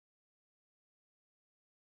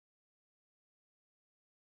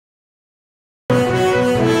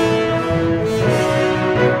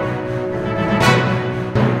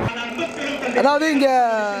அதாவது இங்கே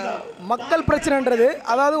மக்கள் பிரச்சனைன்றது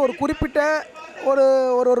அதாவது ஒரு குறிப்பிட்ட ஒரு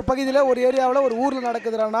ஒரு பகுதியில் ஒரு ஏரியாவில் ஒரு ஊரில்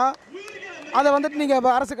நடக்குதுன்னா அதை வந்துட்டு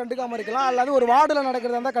நீங்கள் அரசு கண்டுக்காமல் இருக்கலாம், அல்லது ஒரு வார்டில்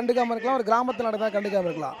நடக்கிறதா இருந்தால் கண்டுக்காமல் இருக்கலாம், ஒரு கிராமத்தில் நடந்தால் கண்டுக்காமல்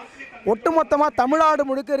இருக்கலாம். ஒட்டுமொத்தமாக தமிழ்நாடு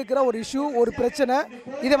முழுக்க இருக்கிற ஒரு இஷ்யூ, ஒரு பிரச்சனை.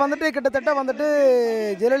 இதை வந்துட்டு கிட்டத்தட்ட வந்துட்டு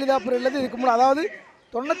ஜெயலலிதா பீரியட்லேருந்து இதுக்கு முன்னாடி அதாவது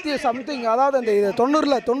 90 சம்திங் அதாவது அந்த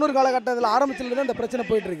 90 காலகட்டத்தில் ஆரம்பிச்சிலேருந்து அந்த பிரச்சனை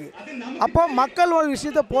போயிட்டுருக்கு. அப்போ மக்கள் ஒரு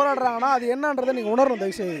விஷயத்தை போராடுறாங்கன்னா அது என்னன்றதை நீங்கள் உணரணும். இந்த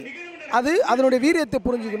விஷயம் அது அதனுடைய வீரியத்தை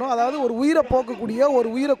புரிஞ்சுக்கணும். அதாவது ஒரு உயிரை போக்கக்கூடிய, ஒரு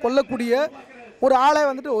உயிரை கொல்லக்கூடிய ஒரு ஆளை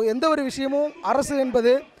வந்துட்டு எந்த ஒரு விஷயமும் அரசு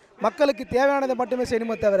என்பது மக்களுக்கு தேவையானதை மட்டுமே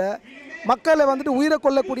செய்யணுமே தவிர மக்களை வந்துட்டு உயிரை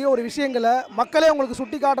கொல்லக்கூடிய ஒரு விஷயங்களை மக்களே உங்களுக்கு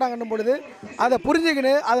சுட்டி காட்டுறாங்கன்னும் பொழுது அதை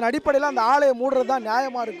புரிஞ்சுக்கின்னு அதன் அடிப்படையில் அந்த ஆலையை மூடுறது தான்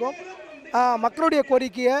நியாயமாக இருக்கும். மக்களுடைய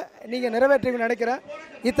கோரிக்கையை நீங்கள் நிறைவேற்றுவீங்கன்னு நினைக்கிறேன்.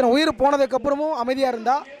 இத்தனை உயிர் போனதுக்கப்புறமும் அமைதியாக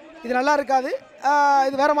இருந்தால் இது நல்லா இருக்காது.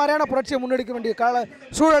 இது வேறு மாதிரியான புரட்சியை முன்னெடுக்க வேண்டிய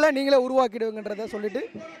சூழலை நீங்களே உருவாக்கிடுவீங்கன்றதை சொல்லிவிட்டு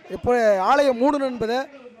இப்போ ஆலையை மூடணும் என்பதை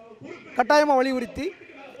கட்டாயமாக வலியுறுத்தி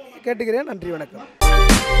கேட்டுக்கிறேன். நன்றி, வணக்கம்.